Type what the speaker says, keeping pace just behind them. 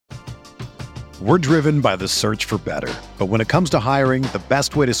We're driven by the search for better. But when it comes to hiring, the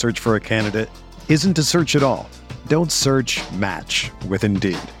best way to search for a candidate isn't to search at all. Don't search, match with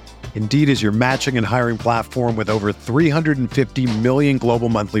Indeed. Indeed is your matching and hiring platform with over 350 million global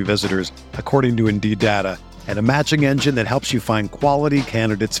monthly visitors, according to Indeed data, and a matching engine that helps you find quality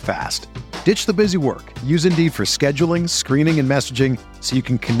candidates fast. Ditch the busy work. Use Indeed for scheduling, screening, and messaging so you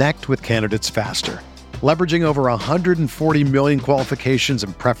can connect with candidates faster. Leveraging over 140 million qualifications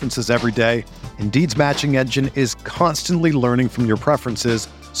and preferences every day, Indeed's matching engine is constantly learning from your preferences,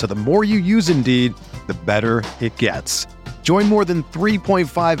 so the more you use Indeed, the better it gets. Join more than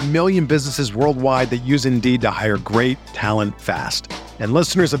 3.5 million businesses worldwide that use Indeed to hire great talent fast. And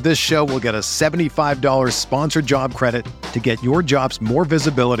listeners of this show will get a $75 sponsored job credit to get your jobs more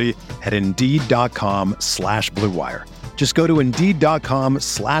visibility at Indeed.com/Blue Wire. Just go to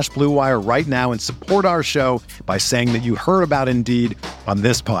Indeed.com/Blue Wire right now and support our show by saying that you heard about Indeed on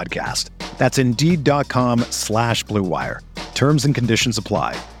this podcast. That's Indeed.com/Blue Wire. Terms and conditions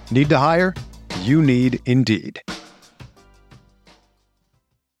apply. Need to hire? You need Indeed.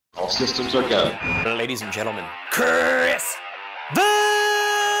 All systems are go. Ladies and gentlemen, Chris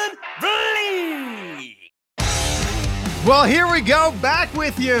Van Vliet. Well, here we go, back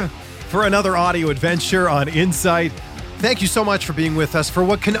with you for another audio adventure on Insight. Thank you so much for being with us for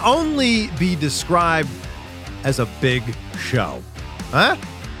what can only be described as a big show. Huh?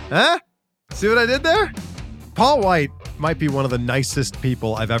 See what I did there? Paul Wight might be one of the nicest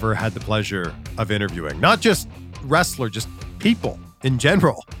people I've ever had the pleasure of interviewing. Not just wrestler, just people in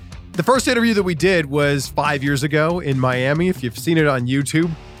general. The first interview that we did was 5 years ago in Miami. If you've seen it on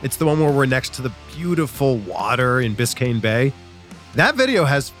YouTube, it's the one where we're next to the beautiful water in Biscayne Bay. That video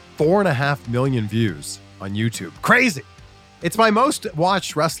has 4.5 million views on YouTube. Crazy. It's my most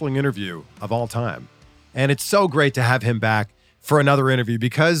watched wrestling interview of all time. And it's so great to have him back for another interview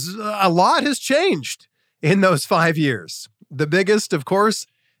because a lot has changed in those 5 years. The biggest, of course,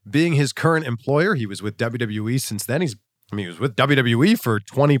 being his current employer. He was with WWE since then. He was with WWE for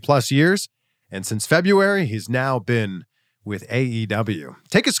 20 plus years. And since February, he's now been with AEW.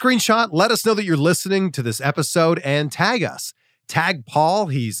 Take a screenshot. Let us know that you're listening to this episode and tag us. Tag Paul.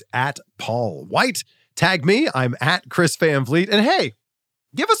 He's at Paul Wight. Tag me. I'm at Chris Van Vliet. And hey,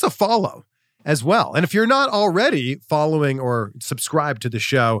 give us a follow as well. And if you're not already following or subscribed to the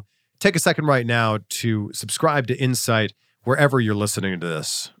show, take a second right now to subscribe to Insight wherever you're listening to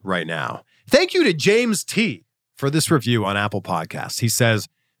this right now. Thank you to James T. for this review on Apple Podcasts. He says,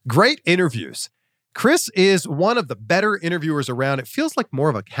 great interviews. Chris is one of the better interviewers around. It feels like more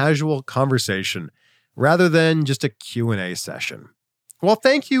of a casual conversation rather than just a Q&A session. Well,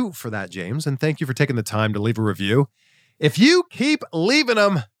 thank you for that, James, and thank you for taking the time to leave a review. If you keep leaving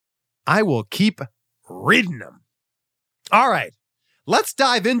them, I will keep reading them. All right, let's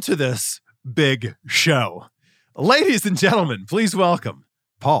dive into this big show. Ladies and gentlemen, please welcome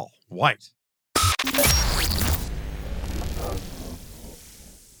Paul Wight.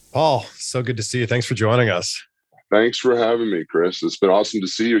 Paul, so good to see you. Thanks for joining us. Thanks for having me, Chris. It's been awesome to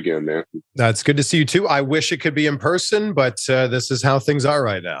see you again, man. It's good to see you too. I wish it could be in person, but this is how things are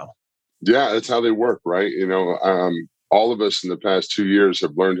right now. Yeah, that's how they work, right? You know, all of us in the past 2 years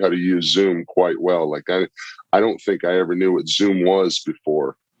have learned how to use Zoom quite well. Like I don't think I ever knew what Zoom was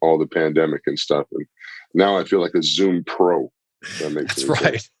before all the pandemic and stuff. And now I feel like a Zoom pro. That makes That's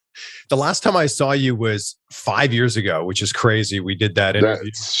right. Sense. The last time I saw you was 5 years ago, which is crazy. We did that interview.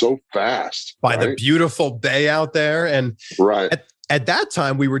 That's so fast. By the beautiful bay out there. And right. At that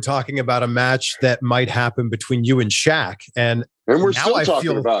time, we were talking about a match that might happen between you and Shaq. And we're still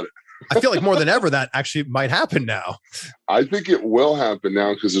talking about it. I feel like more than ever that actually might happen now. I think it will happen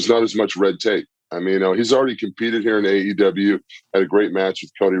now because there's not as much red tape. I mean, he's already competed here in AEW, had a great match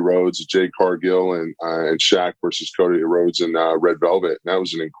with Cody Rhodes, Jay Cargill, and Shaq versus Cody Rhodes and Red Velvet. And that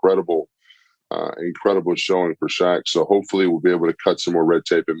was an incredible showing for Shaq. So hopefully we'll be able to cut some more red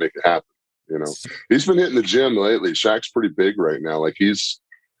tape and make it happen. You know, he's been hitting the gym lately. Shaq's pretty big right now. Like he's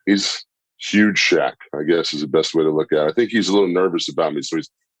huge Shaq, I guess is the best way to look at it. I think he's a little nervous about me, so he's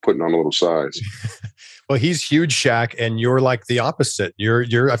putting on a little size. Well, he's huge, Shaq, and you're like the opposite.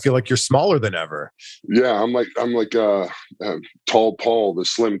 I feel like you're smaller than ever. Yeah, I'm like tall Paul, the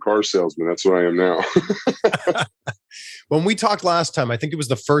slim car salesman. That's what I am now. When we talked last time, I think it was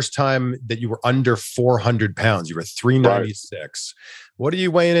the first time that you were under 400 pounds. You were 396. Right. What are you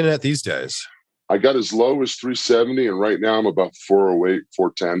weighing in at these days? I got as low as 370, and right now I'm about 408,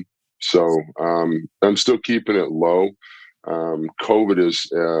 410. So I'm still keeping it low. COVID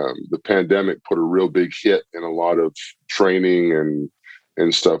the pandemic put a real big hit in a lot of training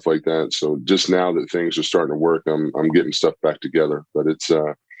and stuff like that. So just now that things are starting to work, I'm getting stuff back together. But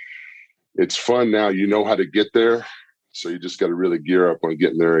it's fun now. You know how to get there. So you just got to really gear up on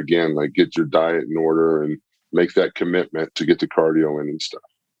getting there again, like get your diet in order and make that commitment to get the cardio in and stuff.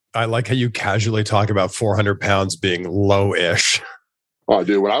 I like how you casually talk about 400 pounds being low-ish. Oh,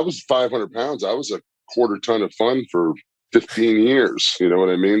 dude, when I was 500 pounds, I was a quarter ton of fun for 15 years. You know what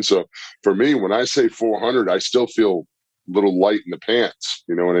I mean? So for me, when I say 400, I still feel a little light in the pants.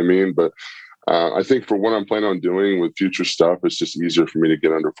 You know what I mean? But I think for what I'm planning on doing with future stuff, it's just easier for me to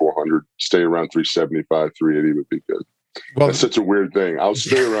get under 400. Stay around 375, 380 would be good. Well, that's such a weird thing. I'll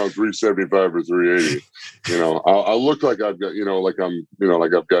stay around 375 or 380. You know, I'll look like I've got, like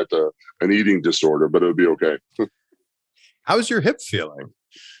I've got an eating disorder, but it'll be okay. How's your hip feeling?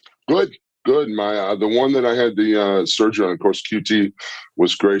 Good. My the one that I had the surgery on, of course, QT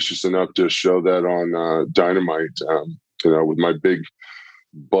was gracious enough to show that on Dynamite. With my big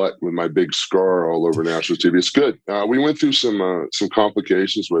butt, with my big scar all over national TV. It's good. We went through some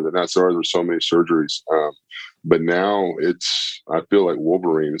complications with it. That's why there's so many surgeries. But now I feel like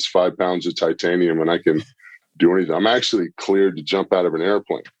Wolverine. It's 5 pounds of titanium, and I can do anything. I'm actually cleared to jump out of an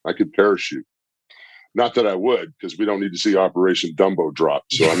airplane. I could parachute. Not that I would, because we don't need to see Operation Dumbo drop.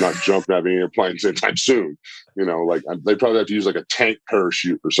 So I'm not jumping out of any airplanes anytime soon. They probably have to use like a tank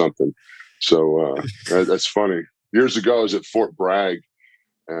parachute or something. So that's funny. Years ago, I was at Fort Bragg.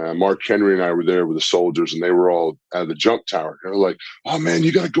 Mark Henry and I were there with the soldiers, and they were all out of the jump tower. They're like, "Oh man,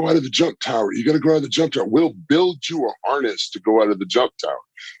 you got to go out of the jump tower. You got to go out of the jump tower. We'll build you a harness to go out of the jump tower."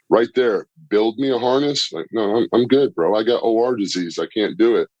 Right there, build me a harness. Like, no, I'm good, bro. I got OR disease. I can't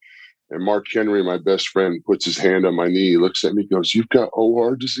do it. And Mark Henry, my best friend, puts his hand on my knee. He looks at me, goes, "You've got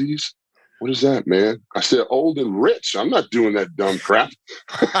OR disease? What is that, man?" I said, "Old and rich. I'm not doing that dumb crap."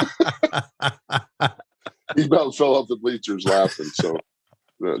 He about fell off the bleachers laughing. So.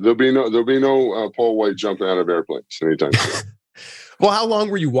 There'll be no Paul Wight jumping out of airplanes anytime soon. Well, how long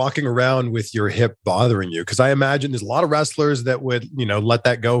were you walking around with your hip bothering you? Because I imagine there's a lot of wrestlers that would, let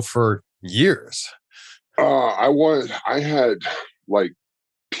that go for years. I had like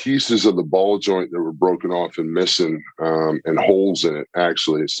pieces of the ball joint that were broken off and missing, and holes in it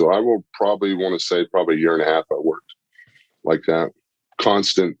actually. So I will probably want to say probably a year and a half I worked like that.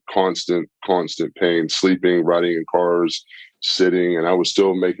 Constant pain, sleeping, riding in cars, sitting, and I was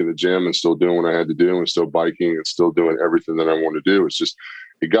still making the gym and still doing what I had to do and still biking and still doing everything that I wanted to do. It's just,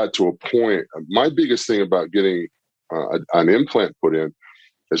 it got to a point. My biggest thing about getting an implant put in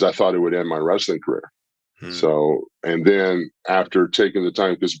is I thought it would end my wrestling career. So, and then after taking the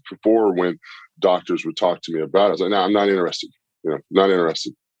time, because before when doctors would talk to me about it, I was like, "No, I'm not interested. Not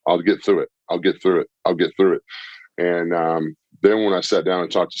interested. I'll get through it. And then when I sat down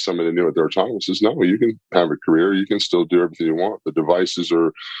and talked to somebody that knew what they were talking about, says, "No, you can have a career. You can still do everything you want. The devices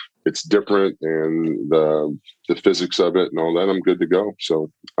it's different, and the physics of it and all that, I'm good to go."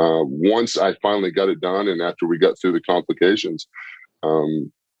 So once I finally got it done, and after we got through the complications,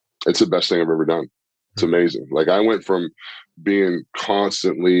 it's the best thing I've ever done. It's amazing. Like, I went from being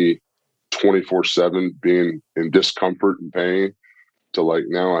constantly 24/7, being in discomfort and pain, to like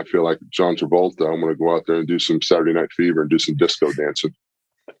now I feel like John Travolta. I'm going to go out there and do some Saturday Night Fever and do some disco dancing.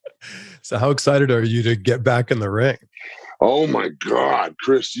 So how excited are you to get back in the ring? Oh my God,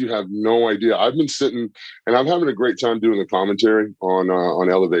 Chris, you have no idea. I've been sitting and I'm having a great time doing the commentary on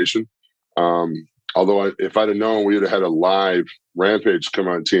Elevation. Although if I'd have known we would have had a live Rampage come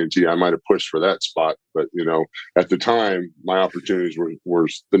on TNT, I might have pushed for that spot. But, at the time, my opportunities were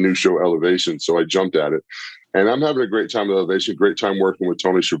the new show Elevation. So I jumped at it. And I'm having a great time with Elevation, great time working with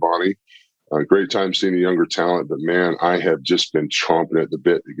Tony Schiavone, great time seeing the younger talent. But, man, I have just been chomping at the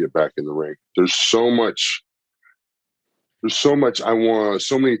bit to get back in the ring. There's so much I want,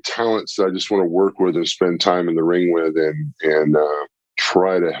 so many talents that I just want to work with and spend time in the ring with and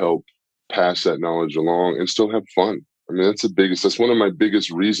try to help pass that knowledge along and still have fun. I mean, that's one of my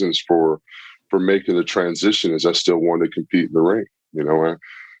biggest reasons for making the transition is I still want to compete in the ring.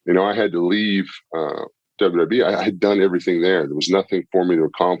 I had to leave WWE. I had done everything there. There was nothing for me to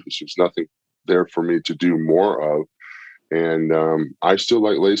accomplish. There was nothing there for me to do more of. And I still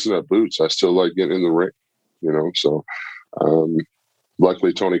like lacing up boots. I still like getting in the ring, so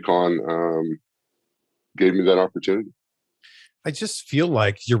luckily Tony Khan gave me that opportunity. I just feel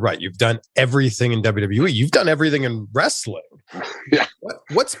like you're right. You've done everything in WWE. You've done everything in wrestling. Yeah.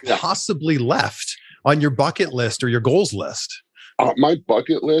 What's possibly left on your bucket list or your goals list? My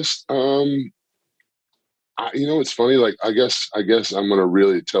bucket list, it's funny. Like, I guess I'm going to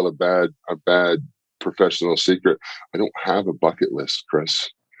really tell a bad professional secret. I don't have a bucket list, Chris.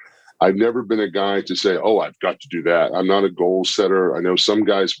 I've never been a guy to say, "Oh, I've got to do that." I'm not a goal setter. I know some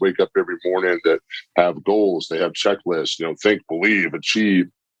guys wake up every morning that have goals. They have checklists, think, believe, achieve.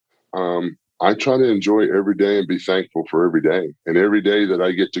 I try to enjoy every day and be thankful for every day. And every day that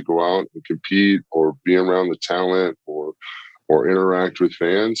I get to go out and compete or be around the talent or interact with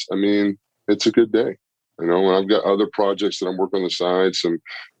fans, I mean, it's a good day. And I've got other projects that I'm working on the side, some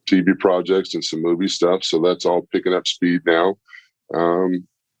TV projects and some movie stuff. So that's all picking up speed now.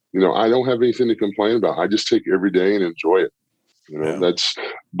 I don't have anything to complain about. I just take every day and enjoy it. That's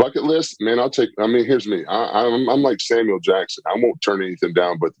bucket list, man. Here's me. I'm like Samuel Jackson. I won't turn anything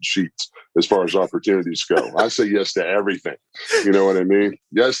down but the sheets as far as opportunities go. I say yes to everything. You know what I mean?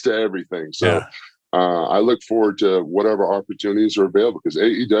 Yes to everything. So I look forward to whatever opportunities are available, because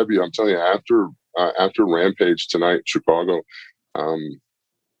AEW, I'm telling you, after Rampage tonight in Chicago,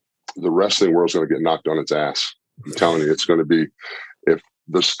 the wrestling world's going to get knocked on its ass. I'm telling you, it's going to be, if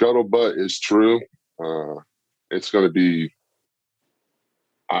the scuttlebutt is true, it's going to be,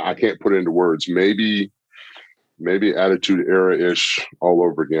 I can't put it into words. Maybe Attitude Era-ish all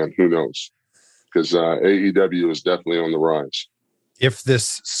over again. Who knows? Because AEW is definitely on the rise. If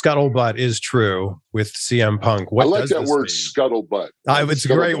this scuttlebutt is true with CM Punk, what I like does that this word, mean? scuttlebutt. It's a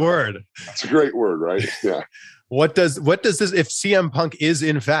great word. It's a great word, right? Yeah. What does this, if CM Punk is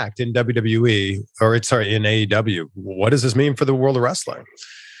in fact in WWE, or in AEW, what does this mean for the world of wrestling?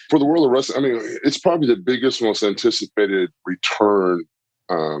 For the world of wrestling, I mean, it's probably the biggest, most anticipated return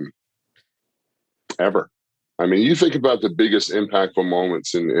ever. I mean, you think about the biggest impactful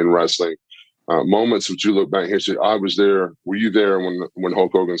moments in wrestling, moments which you look back here and say, I was there. Were you there when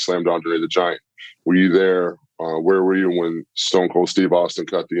Hulk Hogan slammed Andre the Giant? Were you there? Where were you when Stone Cold Steve Austin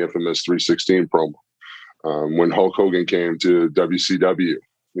cut the infamous 316 promo? When Hulk Hogan came to WCW,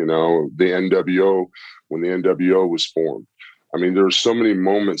 the NWO, when the NWO was formed. I mean, there are so many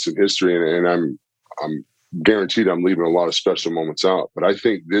moments in history, and I'm guaranteed I'm leaving a lot of special moments out. But I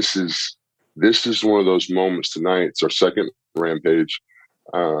think this is one of those moments tonight. It's our second Rampage.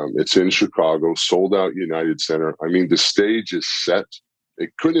 It's in Chicago, sold out United Center. I mean, the stage is set.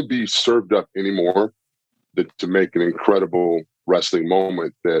 It couldn't be served up anymore to make an incredible wrestling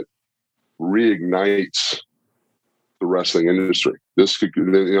moment that reignites the wrestling industry. This could,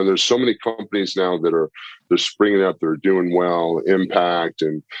 there's so many companies now they're springing up. They're doing well. Impact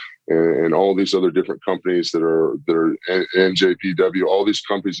and all these other different companies that are NJPW. All these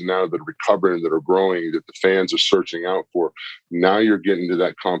companies now that are recovering, that are growing, that the fans are searching out for. Now you're getting to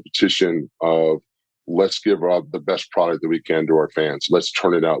that competition of, let's give out the best product that we can to our fans. Let's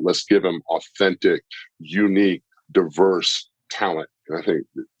turn it out. Let's give them authentic, unique, diverse talent. And I think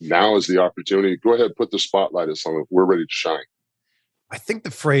now is the opportunity. Go ahead, put the spotlight on it. We're ready to shine. I think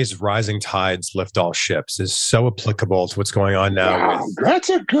the phrase "rising tides lift all ships" is so applicable to what's going on now. Wow, that's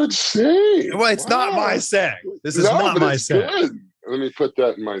a good saying. Well, it's not my saying. This is not my saying. Good. Let me put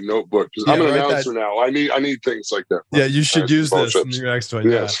that in my notebook, because I'm an announcer now. I need things like that. Yeah, you should use this in your next one.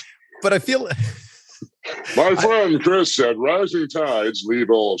 Yes. Yeah. But I feel my friend Chris said, "Rising tides leave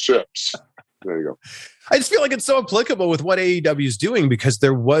all ships." There you go. I just feel like it's so applicable with what AEW is doing, because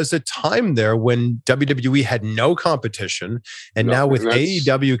there was a time there when WWE had no competition, and now with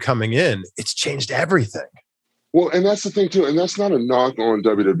AEW coming in, it's changed everything. Well, and that's the thing too, and that's not a knock on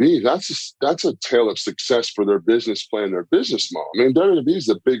WWE. That's a tale of success for their business plan, their business model. I mean, WWE is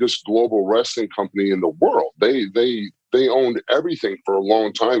the biggest global wrestling company in the world. They owned everything for a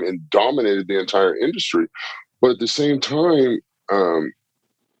long time and dominated the entire industry. But at the same time,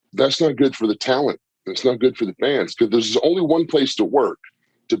 that's not good for the talent. It's not good for the fans, because there's only one place to work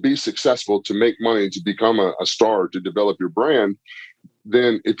to be successful, to make money, to become a star, to develop your brand.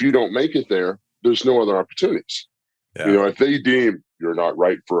 Then if you don't make it there, there's no other opportunities. Yeah. If they deem you're not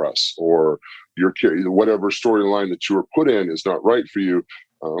right for us, or whatever storyline that you were put in is not right for you,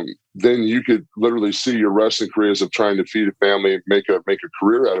 then you could literally see your wrestling careers of trying to feed a family, make a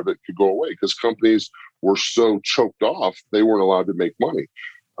career out of it, could go away, because companies were so choked off, they weren't allowed to make money.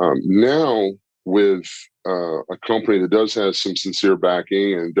 Now, with a company that does have some sincere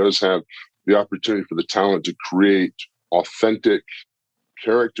backing and does have the opportunity for the talent to create authentic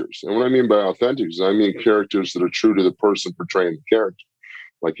characters. And what I mean by authentic is I mean characters that are true to the person portraying the character.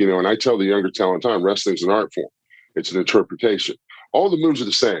 Like, and I tell the younger talent time, wrestling's an art form. It's an interpretation. All the moves are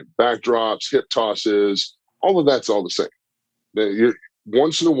the same. Backdrops, hip tosses, all of that's all the same.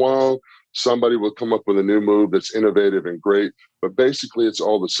 Once in a while, somebody will come up with a new move that's innovative and great, but basically it's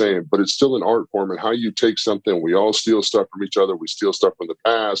all the same. But it's still an art form, and how you take something. We all steal stuff from each other. We steal stuff from the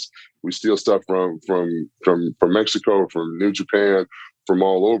past. We steal stuff from Mexico, from New Japan, from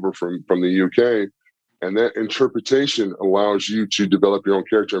all over, from the UK. And that interpretation allows you to develop your own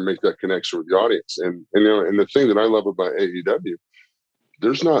character and make that connection with the audience. And the thing that I love about AEW,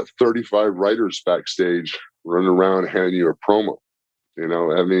 there's not 35 writers backstage running around handing you a promo. You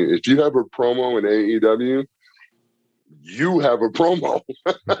know, I mean, if you have a promo in AEW, you have a promo.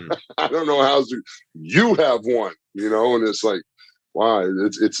 Mhm. I don't know how you have one, you know, and it's like, wow,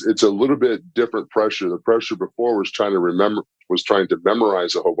 it's a little bit different pressure. The pressure before was trying to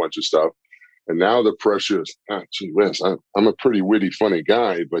memorize a whole bunch of stuff. And now the pressure is, gee whiz, I'm a pretty witty, funny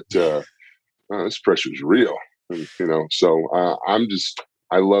guy, but this pressure is real. And, you know, so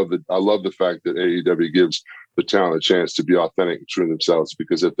I love the fact that AEW gives the talent a chance to be authentic and true to themselves,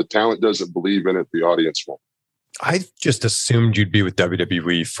 because if the talent doesn't believe in it, the audience won't. I just assumed you'd be with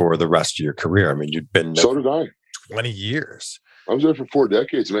WWE for the rest of your career. I mean, you'd been there So did I. 20 years. I was there for 4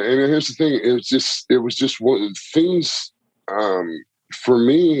 decades, man. And here's the thing: it was just one of the things. For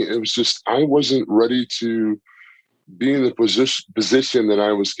me, it was just I wasn't ready to be in the position that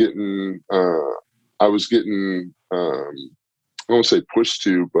I was getting. I won't say pushed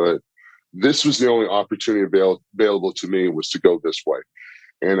to, but this was the only opportunity available to me, was to go this way.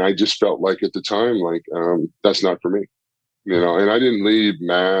 And I just felt like at the time, like, that's not for me, you know, and I didn't leave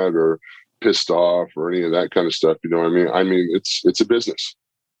mad or pissed off or any of that kind of stuff. You know what I mean? I mean, it's a business.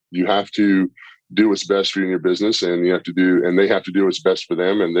 You have to do what's best for you in your business, and they have to do what's best for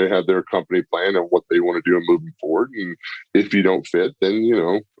them, and they have their company plan and what they want to do and moving forward. And if you don't fit, then, you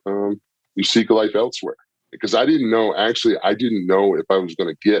know, you seek a life elsewhere. Because I didn't know if I was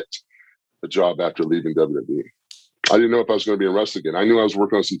going to get a job after leaving WWE. I didn't know if I was going to be in wrestling again. I knew I was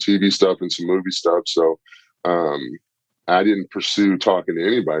working on some TV stuff and some movie stuff. So I didn't pursue talking to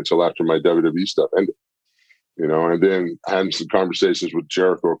anybody until after my WWE stuff ended. You know, and then having some conversations with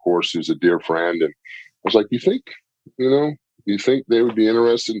Jericho, of course, who's a dear friend. And I was like, you think they would be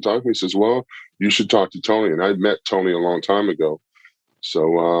interested in talking to me? He says, well, you should talk to Tony. And I'd met Tony a long time ago.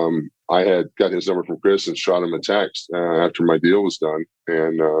 So I had got his number from Chris and shot him a text after my deal was done.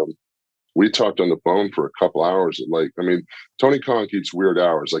 And we talked on the phone for a couple hours. Tony Khan keeps weird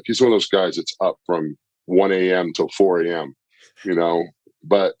hours. Like, he's one of those guys that's up from 1 a.m. till 4 a.m., you know.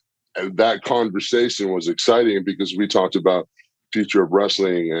 But that conversation was exciting because we talked about future of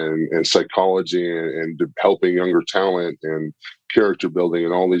wrestling and psychology and helping younger talent and character building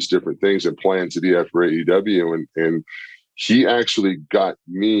and all these different things and plans that he had for AEW. And he actually got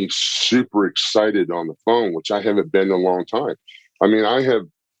me super excited on the phone, which I haven't been in a long time. I mean, I have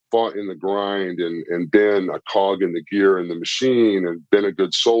fought in the grind and been a cog in the gear in the machine and been a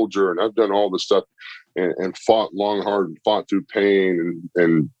good soldier. And I've done all the stuff and fought long, hard, and fought through pain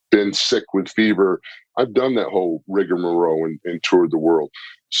and been sick with fever. I've done that whole rigmarole and toured the world.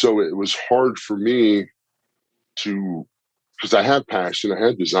 So it was hard for me because I had passion, I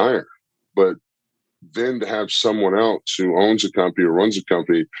had desire, but then to have someone else who owns a company or runs a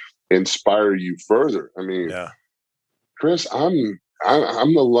company inspire you further. I mean, yeah. Chris, I'm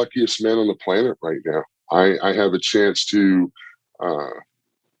the luckiest man on the planet right now. I have a chance to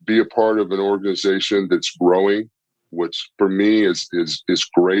be a part of an organization that's growing, which for me is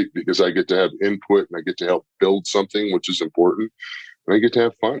great because I get to have input and I get to help build something, which is important. And I get to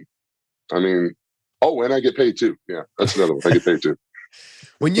have fun. I mean, and I get paid too. Yeah, that's another one. I get paid too.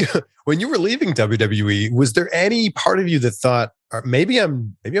 When you were leaving WWE, was there any part of you that thought, maybe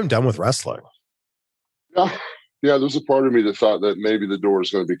I'm done with wrestling? Yeah, there's a part of me that thought that maybe the door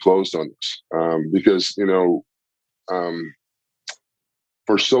is going to be closed on this because, you know,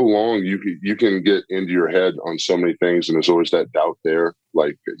 for so long you can get into your head on so many things, and there's always that doubt there.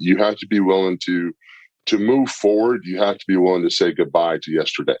 Like, you have to be willing to move forward. You have to be willing to say goodbye to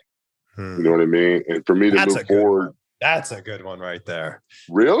yesterday. You know what I mean? And for me to move forward. That's a good one right there.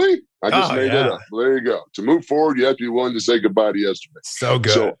 Really? I just made that up. Well, there you go. To move forward, you have to be willing to say goodbye to yesterday. So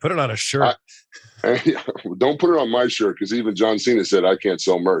good. So, put it on a shirt. Don't put it on my shirt, because even John Cena said I can't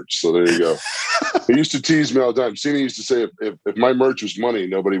sell merch. So there you go. He used to tease me all the time. Cena used to say if my merch was money,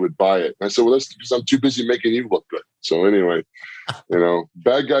 nobody would buy it. And I said, well, that's because I'm too busy making you look good. So anyway, you know,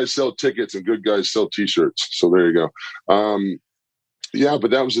 bad guys sell tickets and good guys sell T-shirts. So there you go. Yeah,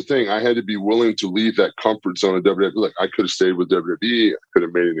 but that was the thing. I had to be willing to leave that comfort zone of WWE. Look, I could have stayed with WWE. I could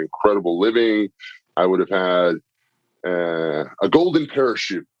have made an incredible living. I would have had a golden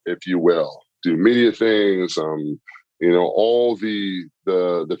parachute, if you will. Do media things, you know, all the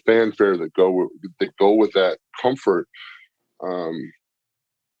fanfare that go with that comfort. I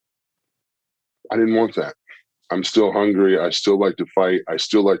didn't want that. I'm still hungry. I still like to fight. I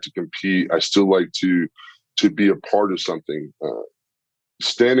still like to compete. I still like to be a part of something.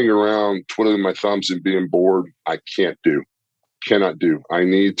 Standing around twiddling my thumbs and being bored, I cannot do. I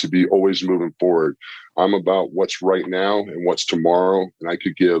need to be always moving forward. I'm about what's right now and what's tomorrow, and I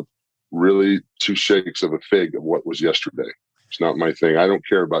could give really 2 shakes of a fig of what was yesterday. It's not my thing. I don't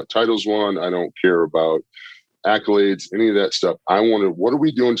care about titles won. I don't care about accolades, any of that stuff. I wanted, what are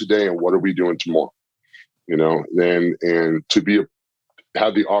we doing today and what are we doing tomorrow? And to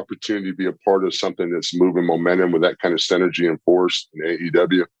have the opportunity to be a part of something that's moving momentum with that kind of synergy and force in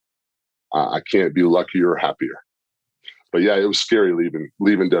AEW, I can't be luckier or happier. But yeah, it was scary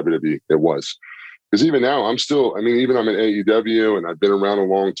leaving WWE. It was. Because even now, I'm in AEW and I've been around a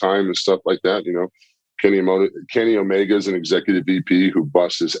long time and stuff like that. Kenny Omega is an executive VP who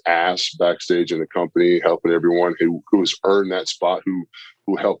busts his ass backstage in the company, helping everyone who has earned that spot, who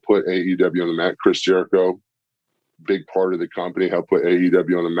helped put AEW on the map. Chris Jericho, big part of the company, helped put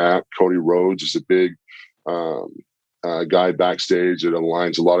AEW on the map. Cody Rhodes is a big guy backstage that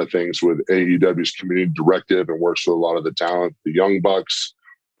aligns a lot of things with AEW's community directive and works with a lot of the talent. The Young Bucks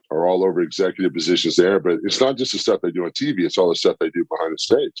are all over executive positions there, but it's not just the stuff they do on TV, it's all the stuff they do behind the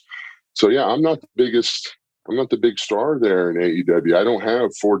stage. So yeah, I'm not the big star there in AEW. I don't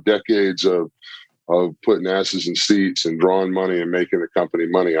have 4 decades of putting asses in seats and drawing money and making the company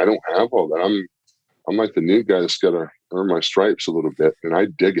money. I don't have all that. I'm like the new guy that's got to earn my stripes a little bit, and I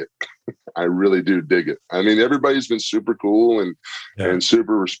dig it. I really do dig it. I mean, everybody's been super cool and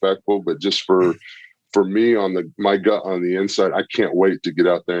super respectful, but just for me my gut on the inside, I can't wait to get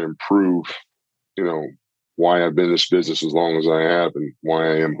out there and prove, why I've been in this business as long as I have and why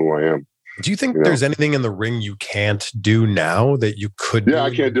I am who I am. Do you think there's anything in the ring you can't do now that you could do? Yeah,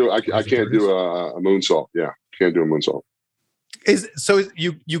 I can't do I can't do a moonsault. Yeah, can't do a moonsault. So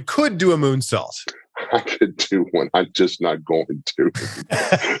you could do a moonsault. I could do one. I'm just not going to.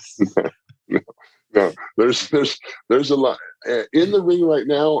 No. There's a lot in the ring right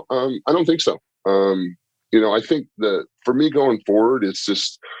now. I don't think so. I think that for me going forward, it's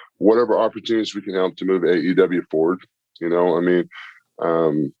just whatever opportunities we can help to move AEW forward.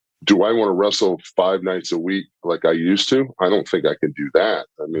 Do I want to wrestle 5 nights a week like I used to? I don't think I can do that.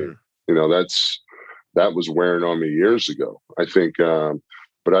 That was wearing on me years ago. I think,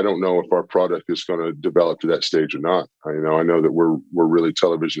 but I don't know if our product is going to develop to that stage or not. I know that we're really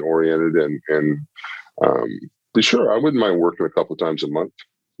television oriented and be sure I wouldn't mind working a couple of times a month.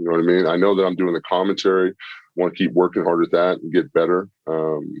 You know what I mean? I know that I'm doing the commentary. Want to keep working hard at that and get better.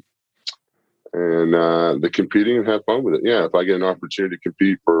 And the competing and have fun with it. Yeah, if I get an opportunity to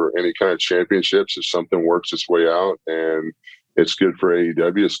compete for any kind of championships, if something works its way out and it's good for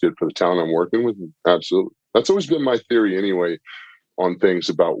AEW, it's good for the talent I'm working with, absolutely. That's always been my theory anyway on things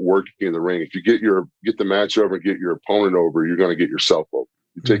about working in the ring. If you get the match over and get your opponent over, you're going to get yourself over.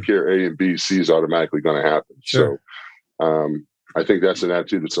 You take care of A and B, C is automatically going to happen. Sure. So I think that's an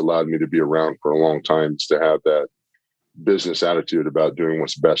attitude that's allowed me to be around for a long time, is to have that business attitude about doing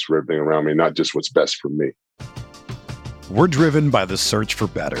what's best for everything around me, not just what's best for me. We're driven by the search for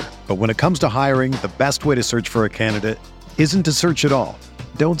better. But when it comes to hiring, the best way to search for a candidate isn't to search at all.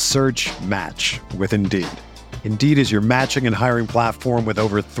 Don't search, match with Indeed. Indeed is your matching and hiring platform with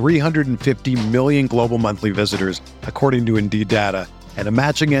over 350 million global monthly visitors, according to Indeed data, and a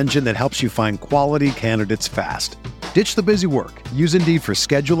matching engine that helps you find quality candidates fast. Ditch the busy work. Use Indeed for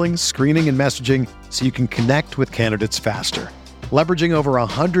scheduling, screening, and messaging so you can connect with candidates faster. Leveraging over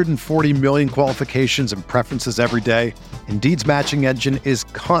 140 million qualifications and preferences every day, Indeed's matching engine is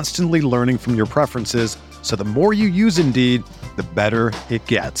constantly learning from your preferences, so the more you use Indeed, the better it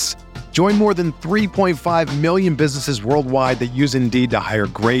gets. Join more than 3.5 million businesses worldwide that use Indeed to hire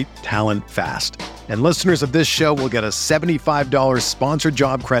great talent fast. And listeners of this show will get a $75 sponsored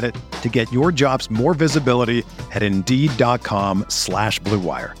job credit to get your jobs more visibility at Indeed.com/Blue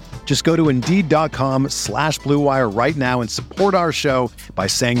Wire. Just go to Indeed.com/Blue Wire right now and support our show by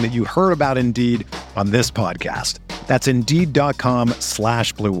saying that you heard about Indeed on this podcast. That's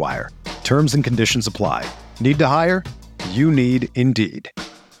Indeed.com/Blue Wire. Terms and conditions apply. Need to hire? You need Indeed.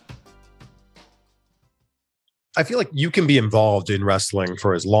 I feel like you can be involved in wrestling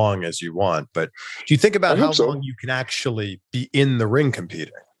for as long as you want, but do you think about how long you can actually be in the ring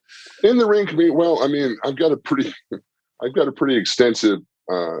competing? In the ring competing, well, I've got a pretty extensive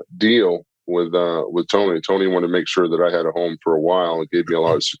deal with Tony. Tony wanted to make sure that I had a home for a while. It gave me a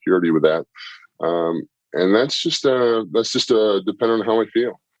lot of security with that, and that's just depending on how I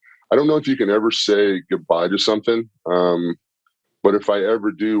feel. I don't know if you can ever say goodbye to something, but if I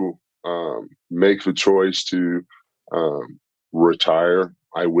ever do make the choice to retire,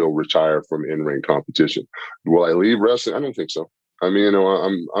 I will retire from in-ring competition. Will I leave wrestling? I don't think so.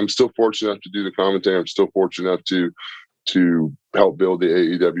 I'm still fortunate enough to do the commentary. I'm still fortunate enough to help build the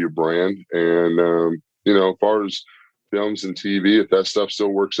AEW brand. And as far as films and TV, if that stuff still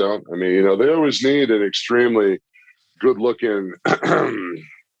works out, they always need an extremely good-looking,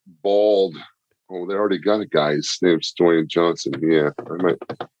 bald. Oh, they already got a guy. His name's Dwayne Johnson. Yeah,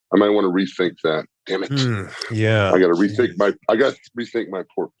 I might want to rethink that. damn it. Yeah. I got to rethink my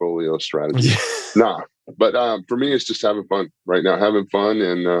portfolio strategy. Nah, but for me, it's just having fun right now, having fun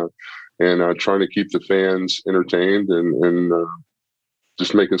and trying to keep the fans entertained and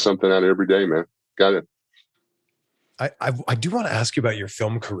just making something out of every day, man. Got it. I do want to ask you about your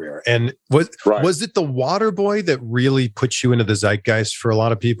film career. And was it The Waterboy that really put you into the zeitgeist for a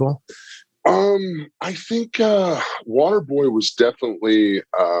lot of people? I think Waterboy was definitely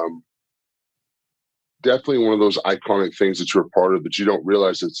one of those iconic things that you're a part of that you don't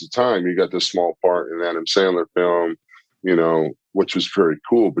realize at the time. You got this small part in an Adam Sandler film, you know, which was very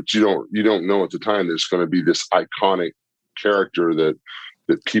cool, but you don't know at the time there's going to be this iconic character that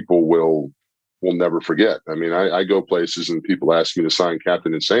people will never forget. I mean, I go places and people ask me to sign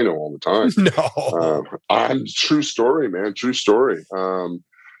Captain Insano all the time. No, I'm true story, man. True story.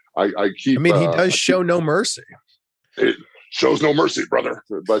 I keep. I mean, he does show no mercy. It shows no mercy, brother.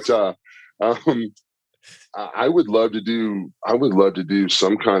 But I would love to do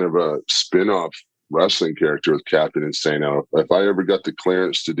some kind of a spin-off wrestling character with Captain Insano. If I ever got the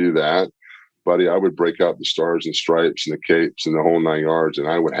clearance to do that, buddy, I would break out the stars and stripes and the capes and the whole 9 yards, and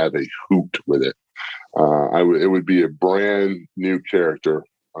I would have a hoot with it. It would be a brand new character,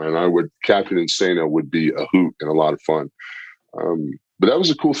 and Captain Insano would be a hoot and a lot of fun. But that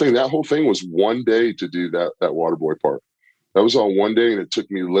was a cool thing. That whole thing was one day to do that Waterboy part. That was all one day, and it took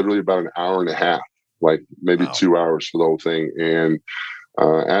me literally about an hour and a half, like maybe 2 hours for the whole thing. And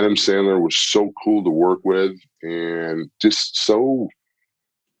Adam Sandler was so cool to work with and just so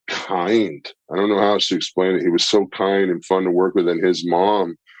kind. I don't know how else to explain it. He was so kind and fun to work with. And his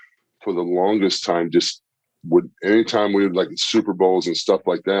mom, for the longest time, just anytime we would like Super Bowls and stuff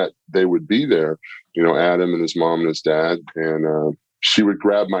like that, they would be there, you know, Adam and his mom and his dad. And she would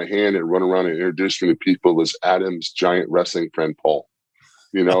grab my hand and run around and introduce me to people as Adam's giant wrestling friend, Paul.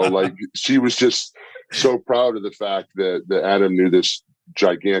 You know, like she was just so proud of the fact that Adam knew this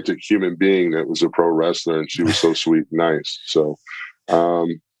gigantic human being that was a pro wrestler, and she was so sweet and nice. So,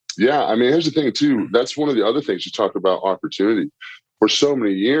 yeah, I mean, here's the thing too. That's one of the other things you talk about, opportunity. For so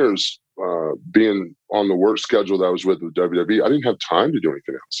many years, being on the work schedule that I was with WWE, I didn't have time to do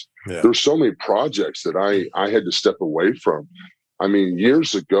anything else. Yeah. There's so many projects that I had to step away from. I mean,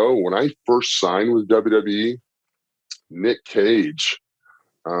 years ago, when I first signed with WWE, Nick Cage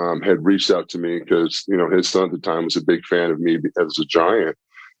had reached out to me because, you know, his son at the time was a big fan of me as a Giant.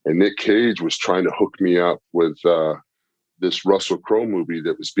 And Nick Cage was trying to hook me up with this Russell Crowe movie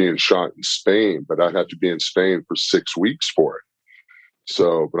that was being shot in Spain, but I'd have to be in Spain for 6 weeks for it.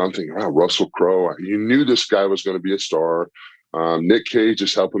 So, but I'm thinking, wow, Russell Crowe, you knew this guy was going to be a star. Nick Cage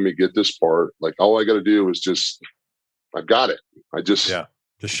is helping me get this part. Like, all I got to do is I've got it. Just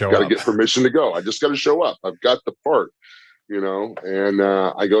show up. Got to get permission to go. I just got to show up. I've got the part, you know. And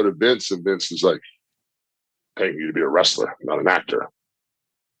I go to Vince, and Vince is like, paying you to be a wrestler, not an actor.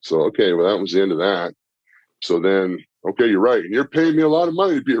 So, okay, well, that was the end of that. So then, okay, you're right. And you're paying me a lot of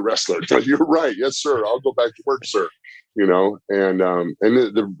money to be a wrestler. You're right. Yes, sir. I'll go back to work, sir. You know, and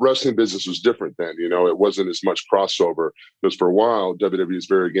the wrestling business was different then. You know, it wasn't as much crossover because for a while, WWE is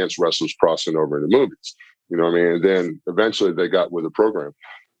very against wrestlers crossing over into movies. You know what I mean? And then eventually they got with the program.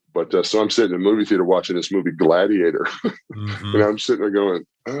 But so I'm sitting in a movie theater watching this movie Gladiator. Mm-hmm. And I'm sitting there going,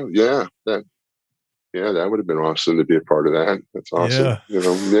 oh, yeah, that would have been awesome to be a part of that. That's awesome. Yeah. You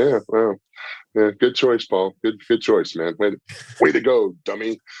know, yeah, wow. Yeah, good choice, Paul. Good choice, man. Way to go,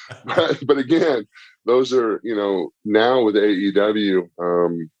 dummy. But again, those are, you know, now with AEW,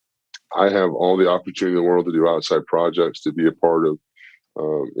 I have all the opportunity in the world to do outside projects, to be a part of.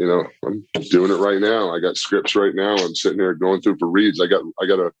 You know, I'm doing it right now. I got scripts right now. I'm sitting here going through for reads. I got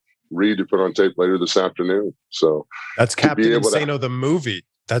a read to put on tape later this afternoon. So that's Captain Insano the movie.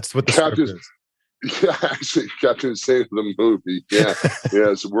 That's what the script is. Yeah, actually, Captain Insano the movie. Yeah,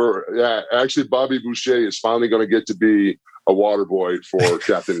 yes, actually, Bobby Boucher is finally going to get to be a water boy for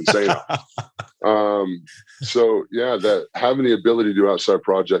Captain Insano. So yeah, that having the ability to do outside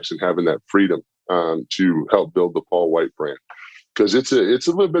projects and having that freedom to help build the Paul Wight brand. Because it's a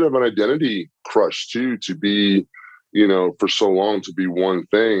little bit of an identity crush too, to be, you know, for so long to be one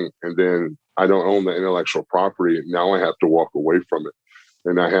thing, and then I don't own the intellectual property. Now I have to walk away from it,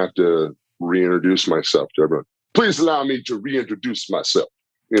 and I have to reintroduce myself to everyone. Please allow me to reintroduce myself.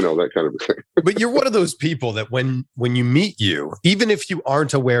 You know, that kind of thing. But you're one of those people that when you meet you, even if you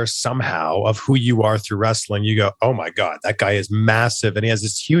aren't aware somehow of who you are through wrestling, you go, oh my God, that guy is massive, and he has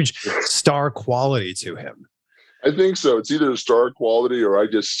this huge star quality to him. I think so. It's either a star quality or I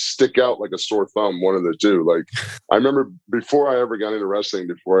just stick out like a sore thumb, one of the two. Like, I remember before I ever got into wrestling,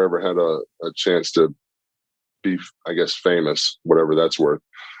 before I ever had a chance to be, I guess, famous, whatever that's worth,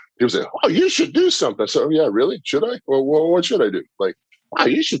 he was like, "Oh, you should do something." I said, "Oh yeah, really? Should I? Well, what should I do?" Like, "Wow,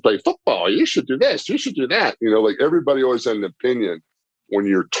 you should play football. You should do this. You should do that." You know, like everybody always had an opinion when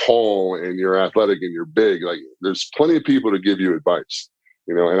you're tall and you're athletic and you're big. Like, there's plenty of people to give you advice.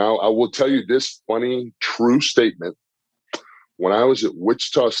 You know, and I will tell you this funny, true statement. When I was at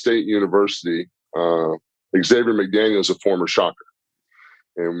Wichita State University, Xavier McDaniel is a former Shocker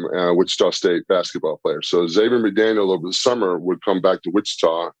and Wichita State basketball player. So Xavier McDaniel over the summer would come back to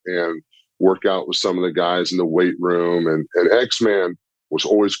Wichita and work out with some of the guys in the weight room. And X-Man was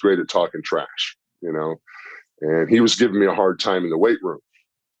always great at talking trash, you know, and he was giving me a hard time in the weight room.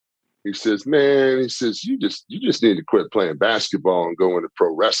 He says, "Man," he says, you just need to quit playing basketball and go into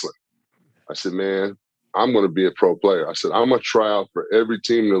pro wrestling." I said, "Man, I'm going to be a pro player." I said, "I'm going to try out for every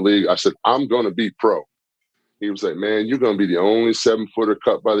team in the league." I said, "I'm going to be pro." He was like, "Man, you're going to be the only 7-footer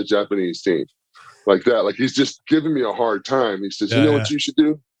cut by the Japanese team." Like that. Like, he's just giving me a hard time. He says, "You know what you should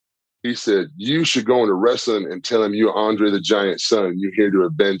do?" He said, "You should go into wrestling and tell him you're Andre the Giant's son. You're here to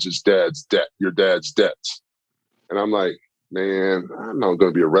avenge your dad's debts." And I'm like, "Man, I'm not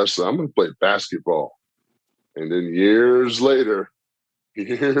going to be a wrestler. I'm going to play basketball." And then years later, like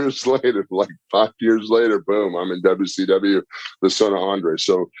 5 years later, boom, I'm in WCW, the son of Andre.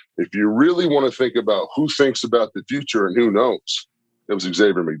 So if you really want to think about who thinks about the future and who knows, it was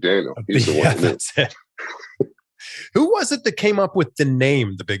Xavier McDaniel. He's the one who knew. That's it. Who was it that came up with the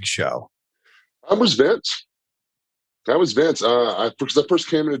name The Big Show? That was Vince. Because I first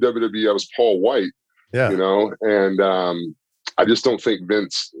came into WWE, I was Paul Wight. Yeah. You know, and I just don't think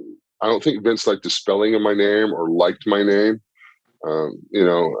Vince liked the spelling of my name or liked my name. You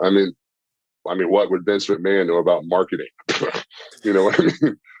know, I mean, what would Vince McMahon know about marketing? You know what I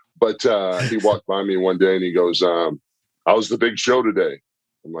mean? But he walked by me one day and he goes, "How's the Big Show today?"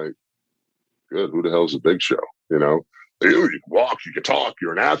 I'm like, "Good. Who the hell's the Big Show?" You know, "You can walk, you can talk,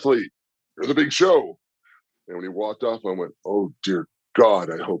 you're an athlete, you're the Big Show." And when he walked off, I went, "Oh dear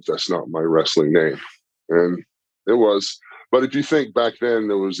God, I hope that's not my wrestling name." And it was. But if you think back then,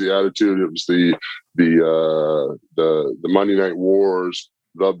 there was the attitude. It was the Monday Night Wars,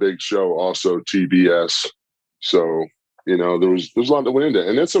 The Big Show, also TBS. So, you know, there was a lot that went into it,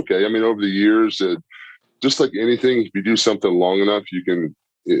 and that's okay. I mean, over the years, just like anything, if you do something long enough,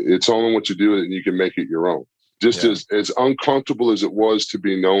 it's all in what you do, and you can make it your own. Just as uncomfortable as it was to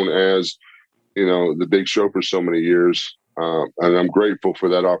be known as, you know, The Big Show for so many years, and I'm grateful for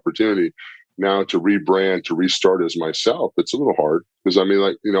that opportunity. Now to rebrand, to restart as myself, it's a little hard because I mean,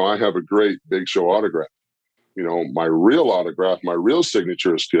 like, you know, I have a great Big Show autograph. You know, my real autograph, my real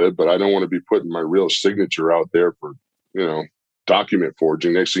signature is good, but I don't want to be putting my real signature out there for, you know, document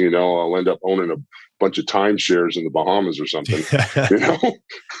forging. Next thing you know, I'll end up owning a bunch of timeshares in the Bahamas or something, you know.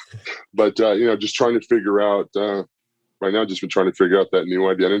 But, you know, just trying to figure out right now, just been trying to figure out that new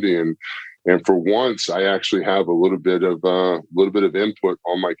identity. And for once, I actually have a little bit of input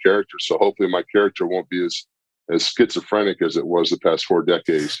on my character. So hopefully my character won't be as schizophrenic as it was the past 4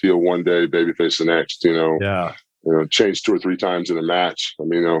 decades. Heel one day, babyface the next, you know. Yeah. You know, change 2 or 3 times in a match. I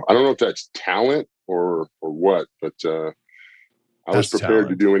mean, you know, I don't know if that's talent or what, but I was prepared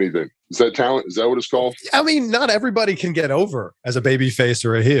to do anything. Is that talent? Is that what it's called? I mean, not everybody can get over as a babyface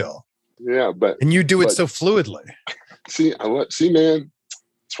or a heel. Yeah, and you do it so fluidly. See, man.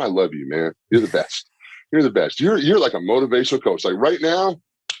 That's why I love you, man. You're the best. You're the best. You're like a motivational coach. Like right now,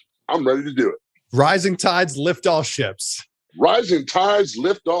 I'm ready to do it. Rising tides lift all ships. Rising tides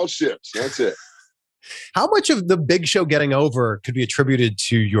lift all ships. That's it. How much of the Big Show getting over could be attributed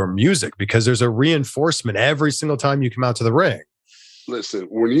to your music? Because there's a reinforcement every single time you come out to the ring. Listen,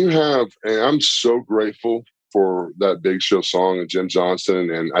 when you have, and I'm so grateful for that Big Show song and Jim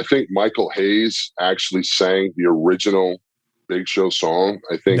Johnston, and I think Michael Hayes actually sang the original Big Show song.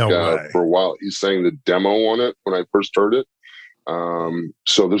 I think for a while he sang the demo on it when I first heard it.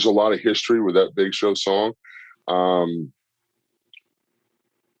 So there's a lot of history with that Big Show song.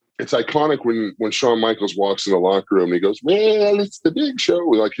 It's iconic when Shawn Michaels walks in the locker room and he goes, "Well, it's the Big Show."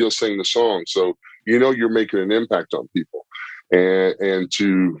 Like he'll sing the song. So you know you're making an impact on people. And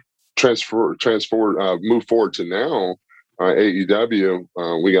to move forward to now, AEW,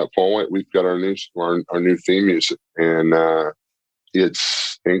 we got Paul Wight, we've got our new theme music, and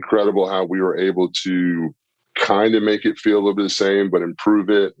it's incredible how we were able to kind of make it feel a little bit the same, but improve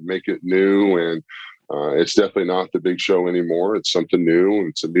it, make it new. And it's definitely not the Big Show anymore. It's something new, and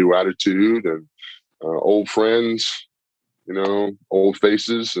it's a new attitude, and old friends, you know, old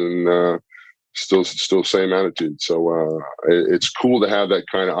faces, and still same attitude. So it's cool to have that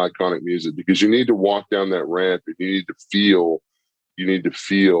kind of iconic music, because you need to walk down that ramp and you need to feel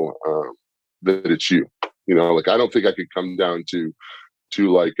that it's you. You know, like I don't think I could come down to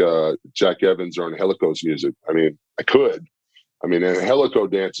to like Jack Evans or Angelico's music. I mean, I could. I mean, and Angelico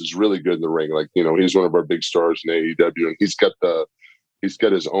dances really good in the ring. Like, you know, he's one of our big stars in AEW, and he's got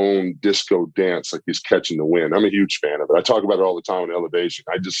his own disco dance, like he's catching the wind. I'm a huge fan of it. I talk about it all the time on Elevation.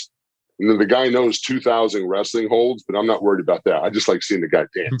 You know, the guy knows 2,000 wrestling holds, but I'm not worried about that. I just like seeing the guy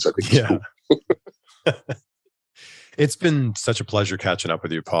dance. I think it's cool. It's been such a pleasure catching up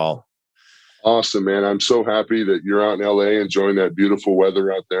with you, Paul. Awesome, man. I'm so happy that you're out in LA enjoying that beautiful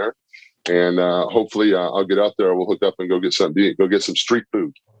weather out there. And hopefully I'll get out there. We'll hook up and go get something to eat, go get some street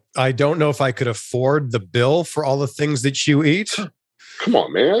food. I don't know if I could afford the bill for all the things that you eat. Come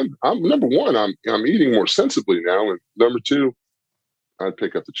on, man. I'm number one. I'm eating more sensibly now. And number two, I'd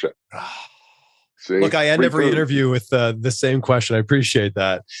pick up the check. See? Look, I end every interview with the same question. I appreciate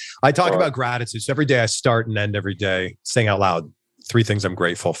that. I talk about gratitude. So every day I start and end every day saying out loud 3 things I'm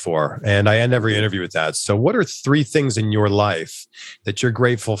grateful for. And I end every interview with that. So what are 3 things in your life that you're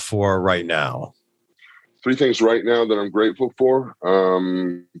grateful for right now? 3 things right now that I'm grateful for.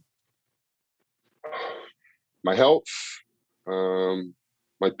 My health,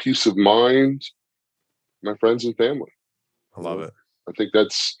 my peace of mind, my friends and family. I love it. I think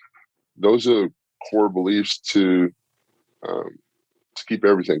those are core beliefs to keep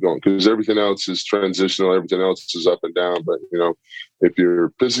everything going, because everything else is transitional. Everything else is up and down. But, you know, if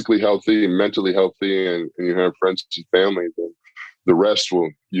you're physically healthy and mentally healthy and you have friends and family, then the rest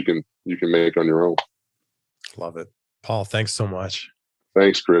you can make on your own. Love it. Paul, thanks so much.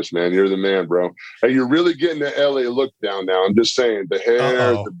 Thanks, Chris, man. You're the man, bro. Hey, you're really getting the LA look down now. I'm just saying, the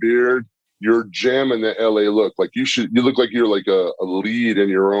hair, the beard, you're jamming the LA look. Like you look like you're like a lead in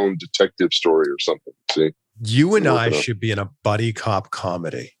your own detective story or something. See? You and I should be in a buddy cop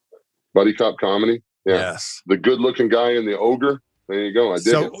comedy. Buddy cop comedy? Yeah. Yes. The good looking guy and the ogre. There you go. I did.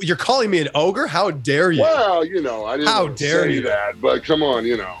 So you're calling me an ogre? How dare you? Well, you know, I didn't How want to dare say you? that, but come on,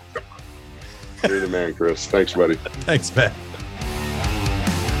 you know. You're the man, Chris. Thanks, buddy. Thanks, man.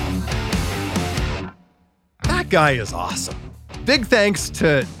 That guy is awesome. Big thanks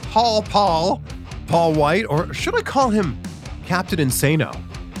to Paul Wight, or should I call him Captain Insano?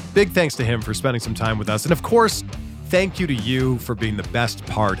 Big thanks to him for spending some time with us. And of course, thank you to you for being the best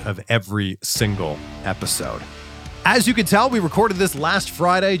part of every single episode. As you can tell, we recorded this last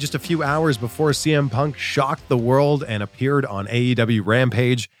Friday, just a few hours before CM Punk shocked the world and appeared on AEW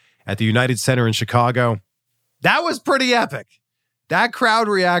Rampage at the United Center in Chicago. That was pretty epic. That crowd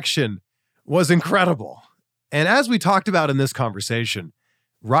reaction was incredible. And as we talked about in this conversation,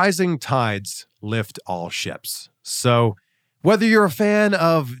 rising tides lift all ships. So whether you're a fan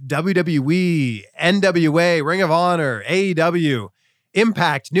of WWE, NWA, Ring of Honor, AEW,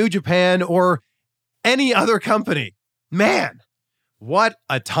 Impact, New Japan, or any other company, man, what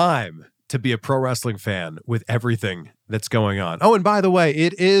a time to be a pro wrestling fan with everything that's going on. Oh, and by the way,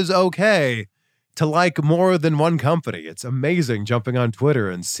 it is okay to like more than one company. It's amazing jumping on Twitter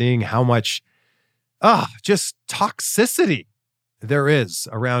and seeing how much just toxicity there is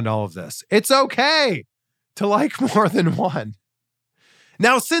around all of this. It's okay to like more than one.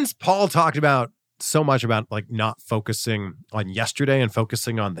 Now, since Paul talked about so much about like not focusing on yesterday and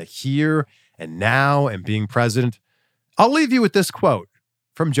focusing on the here and now and being present, I'll leave you with this quote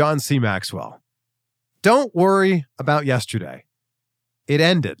from John C. Maxwell. Don't worry about yesterday. It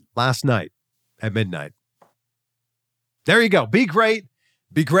ended last night at midnight. There you go. Be great.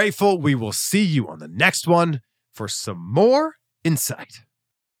 Be grateful. We will see you on the next one for some more insight.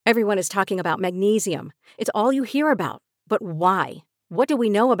 Everyone is talking about magnesium. It's all you hear about. But why? What do we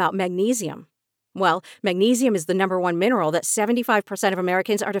know about magnesium? Well, magnesium is the #1 mineral that 75% of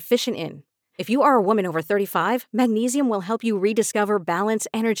Americans are deficient in. If you are a woman over 35, magnesium will help you rediscover balance,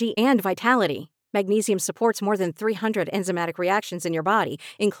 energy, and vitality. Magnesium supports more than 300 enzymatic reactions in your body,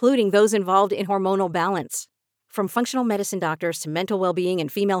 including those involved in hormonal balance. From functional medicine doctors to mental well-being and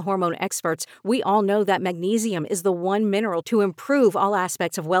female hormone experts, we all know that magnesium is the one mineral to improve all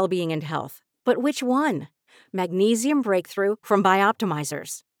aspects of well-being and health. But which one? Magnesium Breakthrough from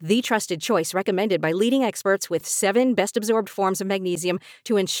Bioptimizers, the trusted choice recommended by leading experts with 7 best-absorbed forms of magnesium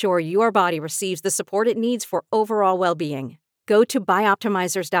to ensure your body receives the support it needs for overall well-being. Go to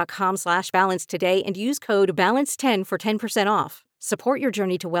bioptimizers.com/balance today and use code BALANCE10 for 10% off. Support your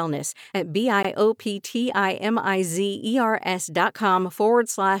journey to wellness at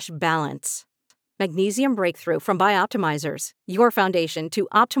bioptimizers.com/balance. Magnesium Breakthrough from Bioptimizers, your foundation to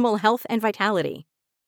optimal health and vitality.